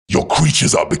Your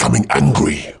creatures are becoming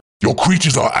angry. Your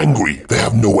creatures are angry. They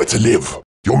have nowhere to live.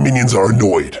 Your minions are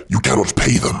annoyed. You cannot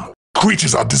pay them.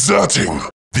 Creatures are deserting.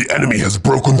 The enemy has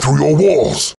broken through your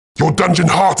walls. Your dungeon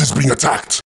heart is being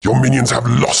attacked. Your minions have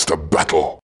lost a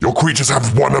battle. Your creatures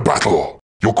have won a battle.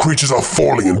 Your creatures are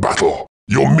falling in battle.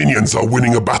 Your minions are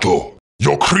winning a battle.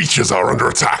 Your creatures are under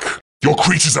attack. Your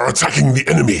creatures are attacking the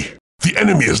enemy. The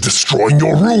enemy is destroying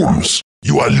your rooms.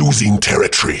 You are losing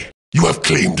territory. You have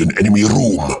claimed an enemy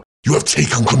room. You have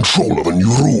taken control of a new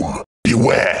room.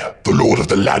 Beware, the Lord of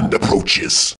the Land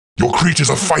approaches. Your creatures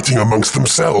are fighting amongst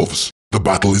themselves. The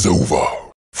battle is over.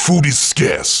 Food is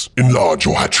scarce. Enlarge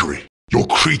your hatchery. Your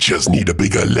creatures need a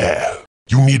bigger lair.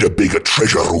 You need a bigger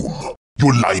treasure room.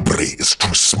 Your library is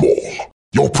too small.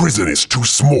 Your prison is too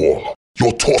small.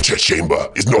 Your torture chamber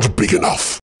is not big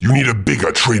enough. You need a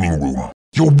bigger training room.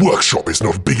 Your workshop is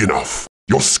not big enough.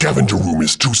 Your scavenger room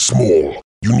is too small.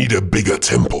 You need a bigger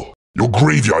temple. Your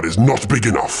graveyard is not big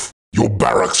enough. Your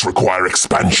barracks require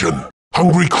expansion.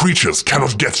 Hungry creatures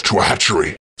cannot get to a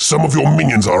hatchery. Some of your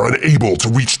minions are unable to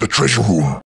reach the treasure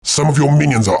room. Some of your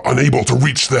minions are unable to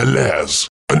reach their lairs.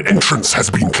 An entrance has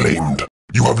been claimed.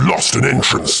 You have lost an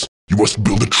entrance. You must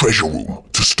build a treasure room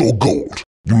to store gold.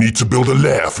 You need to build a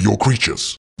lair for your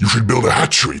creatures. You should build a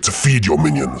hatchery to feed your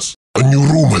minions. A new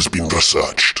room has been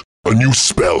researched. A new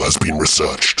spell has been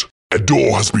researched. A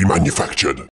door has been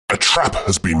manufactured. A trap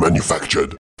has been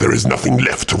manufactured. There is nothing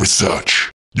left to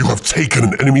research. You have taken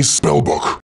an enemy's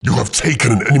spellbook. You have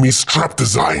taken an enemy's trap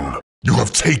design. You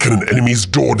have taken an enemy's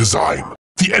door design.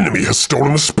 The enemy has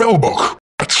stolen a spellbook.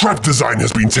 A trap design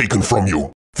has been taken from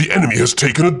you. The enemy has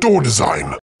taken a door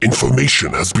design.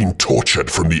 Information has been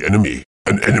tortured from the enemy.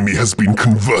 An enemy has been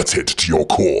converted to your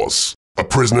cause. A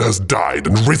prisoner has died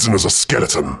and risen as a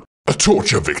skeleton. A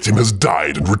torture victim has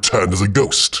died and returned as a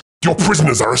ghost. Your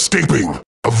prisoners are escaping.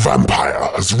 A vampire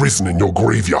has risen in your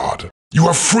graveyard. You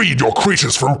have freed your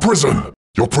creatures from prison.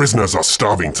 Your prisoners are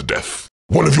starving to death.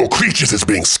 One of your creatures is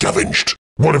being scavenged.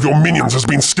 One of your minions has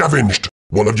been scavenged.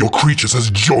 One of your creatures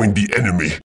has joined the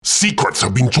enemy. Secrets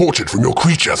have been tortured from your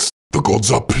creatures. The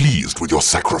gods are pleased with your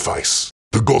sacrifice.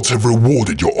 The gods have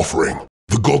rewarded your offering.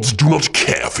 The gods do not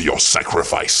care for your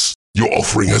sacrifice. Your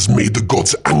offering has made the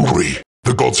gods angry.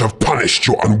 The gods have punished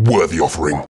your unworthy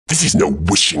offering. This is no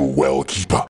wishing well,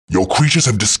 keeper. Your creatures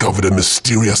have discovered a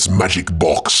mysterious magic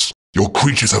box. Your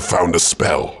creatures have found a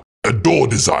spell. A door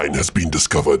design has been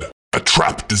discovered. A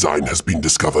trap design has been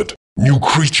discovered. New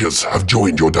creatures have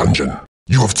joined your dungeon.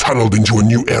 You have tunneled into a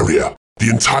new area. The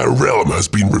entire realm has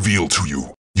been revealed to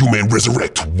you. You may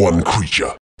resurrect one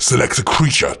creature. Select a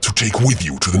creature to take with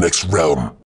you to the next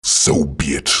realm. So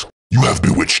be it. You have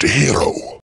bewitched a hero.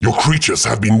 Your creatures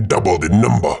have been doubled in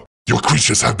number. Your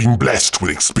creatures have been blessed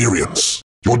with experience.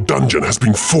 Your dungeon has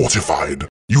been fortified.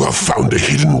 You have found a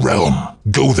hidden realm.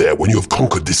 Go there when you have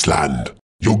conquered this land.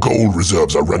 Your gold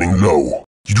reserves are running low.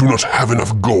 You do not have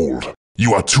enough gold.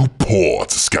 You are too poor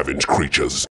to scavenge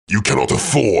creatures. You cannot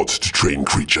afford to train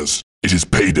creatures. It is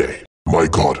payday. My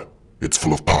God, it's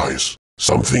full of pies.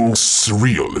 Something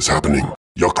surreal is happening.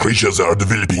 Your creatures are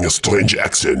developing a strange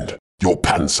accent. Your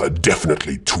pants are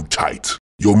definitely too tight.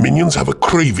 Your minions have a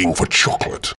craving for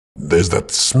chocolate. There's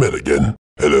that smell again.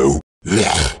 Hello?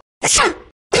 You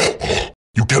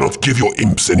cannot give your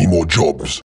imps any more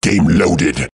jobs. Game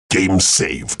loaded. Game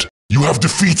saved. You have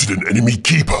defeated an enemy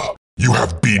keeper. You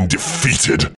have been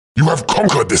defeated. You have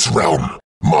conquered this realm.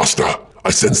 Master,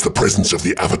 I sense the presence of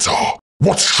the Avatar.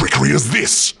 What trickery is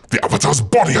this? The Avatar's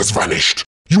body has vanished.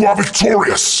 You are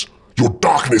victorious. Your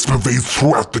darkness pervades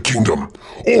throughout the kingdom.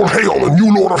 All hail the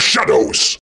new Lord of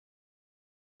Shadows!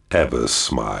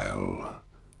 Eversmile.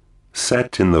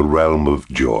 Set in the realm of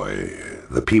joy,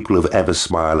 the people of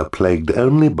Eversmile are plagued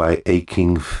only by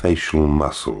aching facial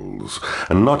muscles,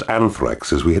 and not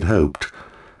anthrax as we had hoped.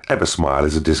 Eversmile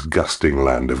is a disgusting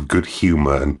land of good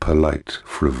humour and polite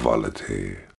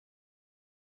frivolity.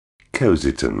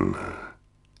 Cozyton.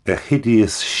 A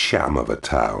hideous sham of a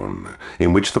town,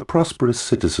 in which the prosperous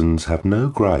citizens have no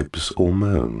gripes or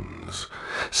moans.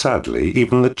 Sadly,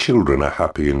 even the children are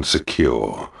happy and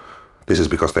secure. This is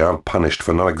because they aren't punished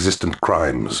for non-existent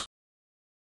crimes.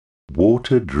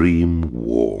 Water Dream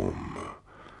Warm.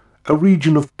 A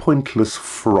region of pointless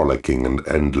frolicking and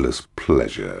endless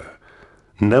pleasure.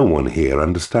 No one here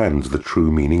understands the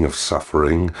true meaning of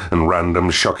suffering and random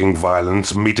shocking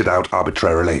violence meted out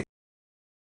arbitrarily.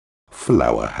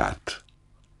 Flower Hat.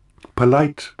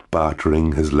 Polite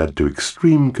bartering has led to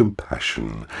extreme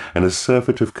compassion and a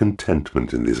surfeit of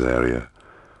contentment in this area.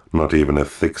 Not even a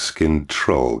thick-skinned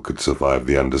troll could survive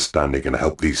the understanding and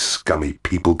help these scummy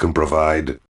people can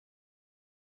provide.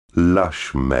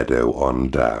 Lush Meadow on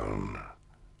Down.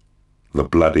 The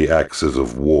bloody axes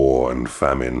of war and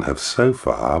famine have so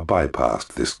far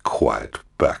bypassed this quiet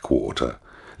backwater,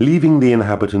 leaving the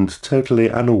inhabitants totally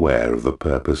unaware of the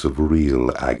purpose of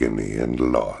real agony and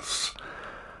loss.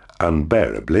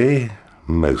 Unbearably,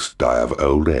 most die of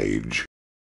old age.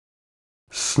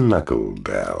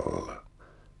 Snuggledell.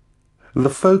 The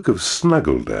folk of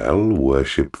Snuggledell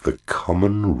worship the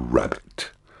common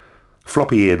rabbit.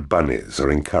 Floppy-eared bunnies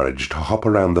are encouraged to hop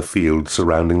around the fields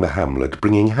surrounding the hamlet,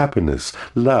 bringing happiness,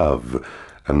 love,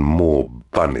 and more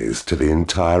bunnies to the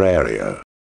entire area.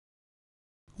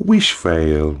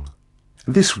 Wishvale.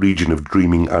 This region of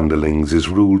dreaming underlings is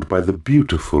ruled by the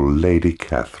beautiful Lady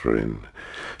Catherine.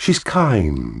 She's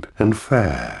kind and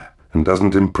fair, and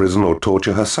doesn't imprison or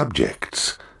torture her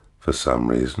subjects, for some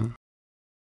reason.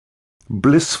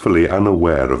 Blissfully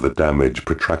unaware of the damage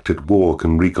protracted war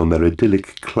can wreak on their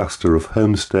idyllic cluster of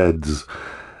homesteads,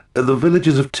 the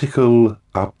villagers of Tickle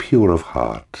are pure of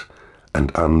heart and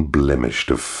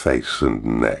unblemished of face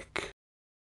and neck.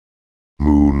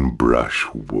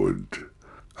 Moonbrush Wood,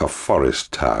 a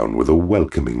forest town with a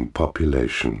welcoming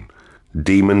population.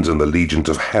 Demons and the legions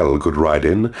of hell could ride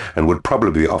in, and would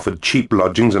probably be offered cheap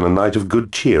lodgings and a night of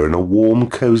good cheer in a warm,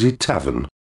 cosy tavern.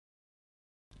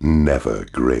 Never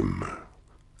Grim.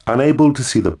 Unable to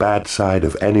see the bad side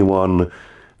of anyone,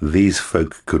 these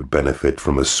folk could benefit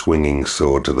from a swinging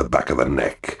sword to the back of the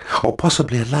neck, or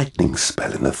possibly a lightning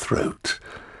spell in the throat.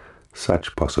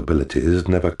 Such possibilities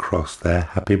never crossed their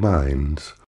happy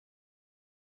minds.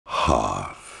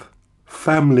 Hearth.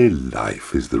 Family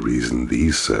life is the reason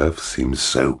these serfs seem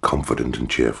so confident and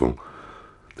cheerful.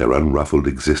 Their unruffled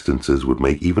existences would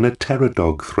make even a terror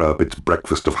dog throw up its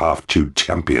breakfast of half-chewed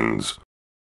champions.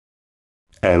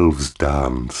 Elves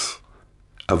Dance.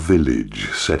 A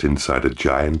village set inside a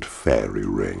giant fairy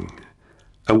ring.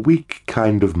 A weak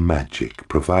kind of magic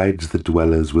provides the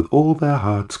dwellers with all their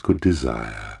hearts could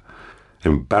desire.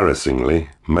 Embarrassingly,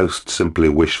 most simply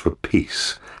wish for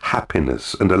peace,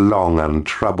 happiness, and a long,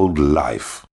 untroubled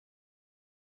life.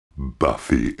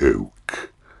 Buffy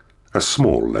Oak. A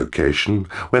small location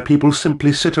where people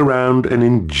simply sit around and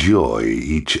enjoy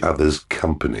each other's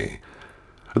company.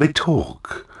 They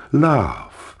talk,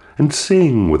 laugh, and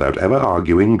sing without ever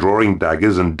arguing, drawing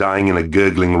daggers, and dying in a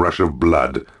gurgling rush of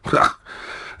blood.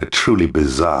 A truly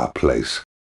bizarre place.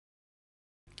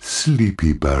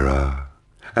 Sleepyborough.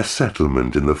 A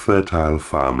settlement in the fertile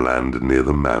farmland near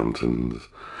the mountains.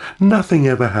 Nothing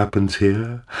ever happens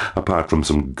here, apart from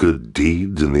some good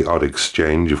deeds and the odd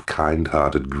exchange of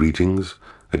kind-hearted greetings.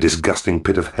 A disgusting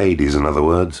pit of Hades, in other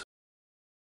words.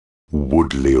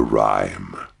 Woodley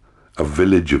Rhyme. A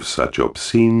village of such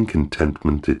obscene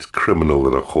contentment it's criminal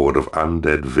that a horde of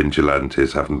undead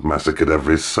vigilantes haven't massacred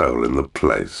every soul in the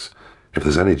place. If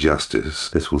there's any justice,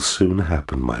 this will soon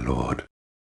happen, my lord.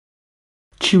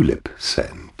 Tulip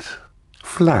scent.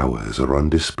 Flowers are on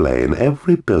display in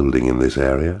every building in this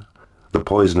area. The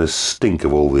poisonous stink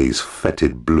of all these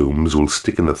fetid blooms will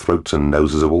stick in the throats and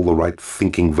noses of all the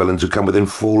right-thinking villains who come within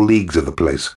 4 leagues of the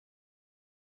place.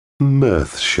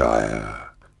 Mirthshire.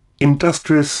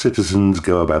 Industrious citizens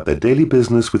go about their daily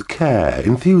business with care,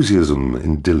 enthusiasm,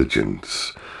 and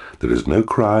diligence. There is no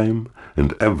crime,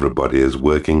 and everybody is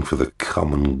working for the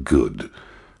common good.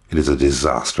 It is a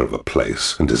disaster of a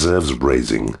place, and deserves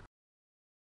razing.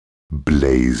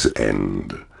 Blaze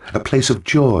End. A place of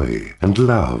joy and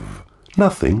love.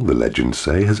 Nothing, the legends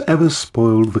say, has ever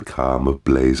spoiled the calm of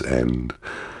Blaze End.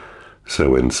 So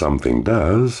when something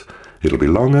does, it'll be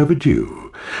long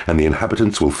overdue, and the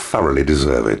inhabitants will thoroughly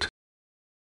deserve it.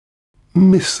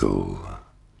 Missile.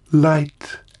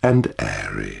 Light and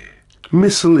airy.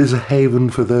 Missile is a haven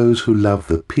for those who love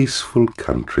the peaceful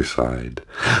countryside,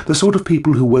 the sort of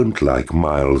people who won't like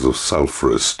miles of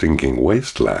sulphurous, stinking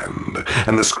wasteland,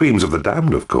 and the screams of the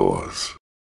damned, of course.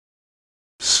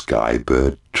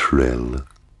 Skybird Trill.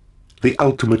 The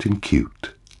ultimate in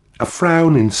cute. A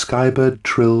frown in Skybird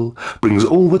Trill brings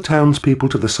all the townspeople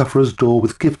to the sufferer's door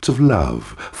with gifts of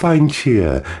love, fine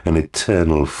cheer, and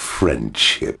eternal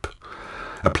friendship.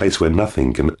 A place where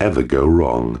nothing can ever go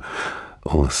wrong,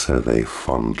 or so they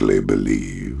fondly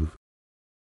believe.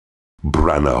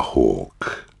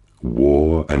 Branahawk.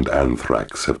 War and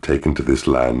anthrax have taken to this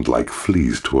land like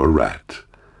fleas to a rat.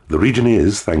 The region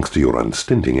is, thanks to your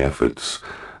unstinting efforts,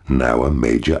 now a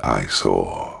major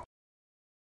eyesore.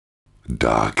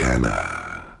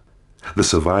 Darkana. The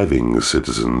surviving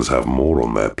citizens have more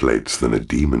on their plates than a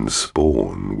demon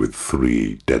spawn with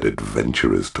 3 dead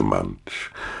adventurers to munch.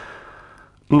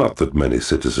 Not that many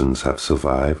citizens have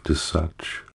survived as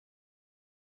such.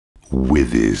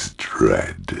 Withers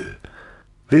Dread.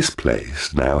 This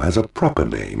place now has a proper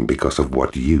name because of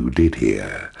what you did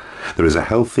here. There is a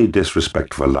healthy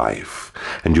disrespect for life,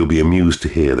 and you'll be amused to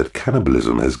hear that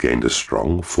cannibalism has gained a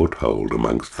strong foothold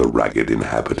amongst the ragged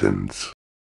inhabitants.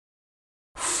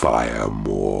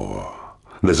 Firemore.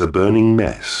 There's a burning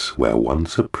mess where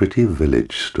once a pretty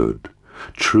village stood.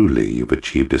 Truly, you've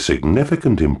achieved a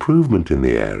significant improvement in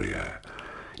the area.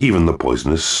 Even the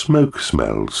poisonous smoke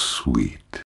smells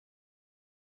sweet.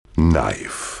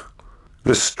 Knife.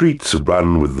 The streets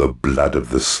run with the blood of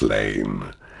the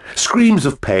slain. Screams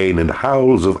of pain and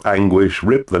howls of anguish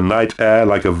rip the night air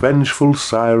like a vengeful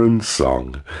siren's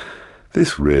song.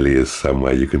 This really is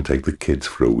somewhere you can take the kids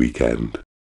for a weekend.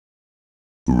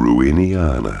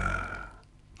 Ruiniana.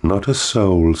 Not a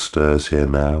soul stirs here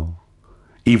now.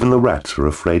 Even the rats are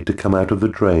afraid to come out of the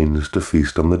drains to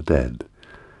feast on the dead.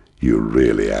 You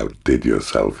really outdid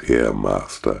yourself here,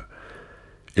 Master.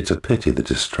 It's a pity the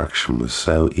destruction was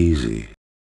so easy.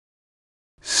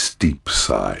 Steep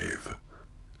Scythe.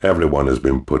 Everyone has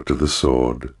been put to the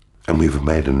sword, and we've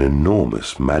made an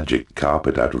enormous magic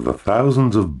carpet out of the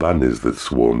thousands of bunnies that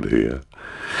swarmed here.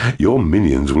 Your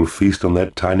minions will feast on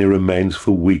their tiny remains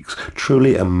for weeks.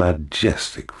 Truly a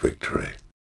majestic victory.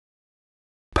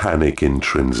 Panic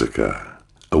Intrinsica.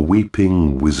 A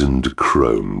weeping, wizened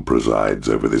crone presides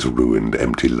over this ruined,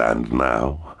 empty land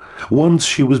now. Once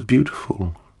she was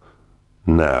beautiful.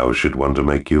 Now she'd want to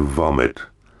make you vomit.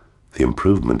 The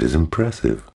improvement is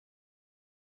impressive.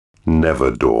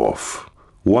 Neverdorf.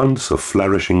 Once a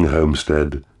flourishing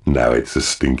homestead, now it's a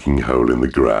stinking hole in the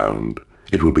ground.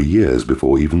 It will be years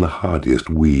before even the hardiest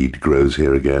weed grows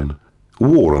here again.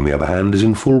 War, on the other hand, is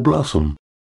in full blossom.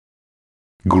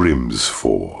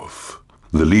 Grimsforth.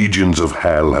 The legions of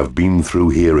hell have been through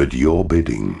here at your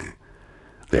bidding.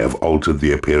 They have altered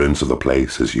the appearance of the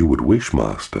place as you would wish,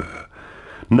 Master.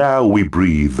 Now we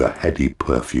breathe the heady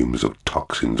perfumes of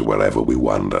toxins wherever we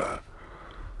wander.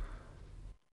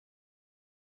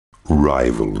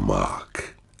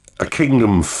 Rivalmark. A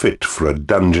kingdom fit for a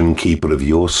dungeon keeper of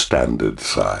your standard,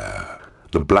 sire.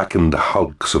 The blackened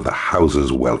hulks of the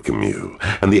houses welcome you,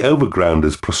 and the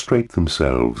overgrounders prostrate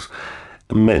themselves,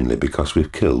 mainly because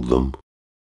we've killed them.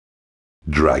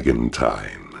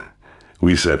 Dragantine.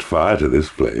 We set fire to this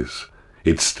place.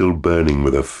 It's still burning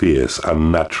with a fierce,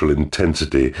 unnatural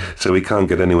intensity, so we can't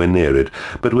get anywhere near it,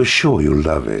 but we're sure you'll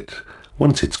love it,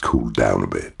 once it's cooled down a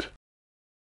bit.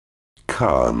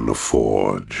 Khan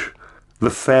Forge. The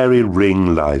fairy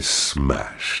ring lies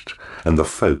smashed, and the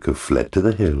folk have fled to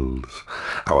the hills.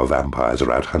 Our vampires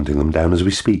are out hunting them down as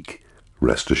we speak.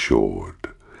 Rest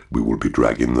assured, we will be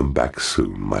dragging them back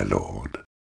soon, my lord.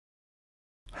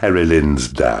 Herilin's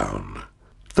Down.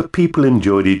 The people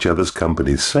enjoyed each other's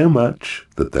company so much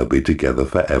that they'll be together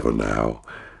forever now.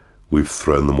 We've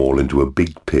thrown them all into a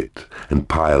big pit and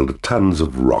piled tons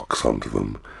of rocks onto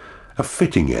them. A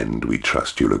fitting end, we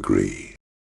trust you'll agree.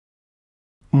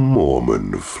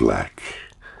 Mormon Flack.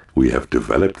 We have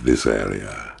developed this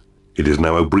area. It is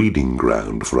now a breeding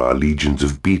ground for our legions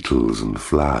of beetles and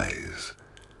flies.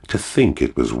 To think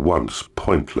it was once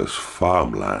pointless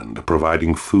farmland,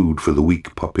 providing food for the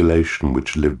weak population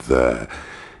which lived there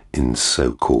in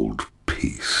so-called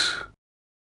peace.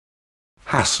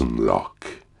 Hassenlock.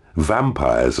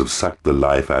 Vampires have sucked the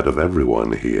life out of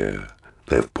everyone here.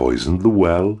 They have poisoned the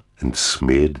well and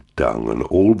smeared dung on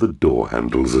all the door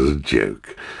handles as a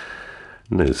joke.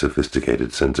 No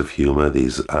sophisticated sense of humour,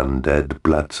 these undead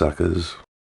bloodsuckers.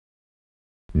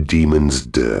 Demon's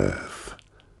Dearth.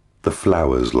 The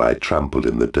flowers lie trampled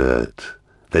in the dirt.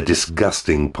 Their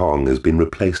disgusting pong has been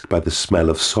replaced by the smell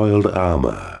of soiled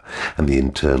armour and the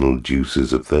internal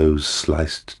juices of those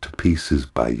sliced to pieces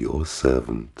by your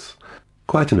servants.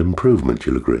 Quite an improvement,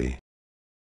 you'll agree.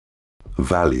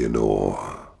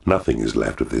 Valinor. Nothing is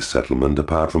left of this settlement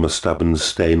apart from a stubborn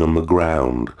stain on the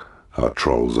ground. Our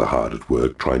trolls are hard at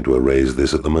work trying to erase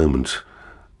this at the moment.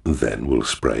 Then we'll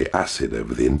spray acid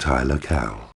over the entire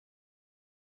locale.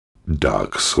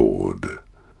 Dark Sword.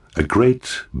 A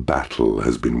great battle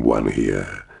has been won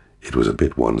here. It was a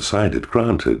bit one-sided,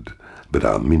 granted, but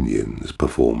our minions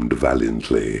performed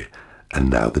valiantly, and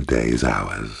now the day is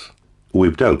ours.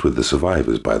 We've dealt with the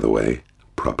survivors, by the way,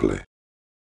 properly.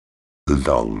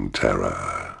 Long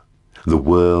Terror. The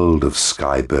world of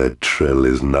Skybird Trill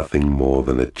is nothing more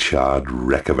than a charred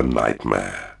wreck of a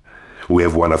nightmare. We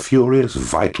have won a furious,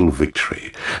 vital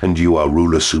victory, and you are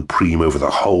ruler supreme over the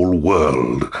whole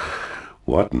world.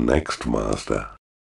 What next, Master?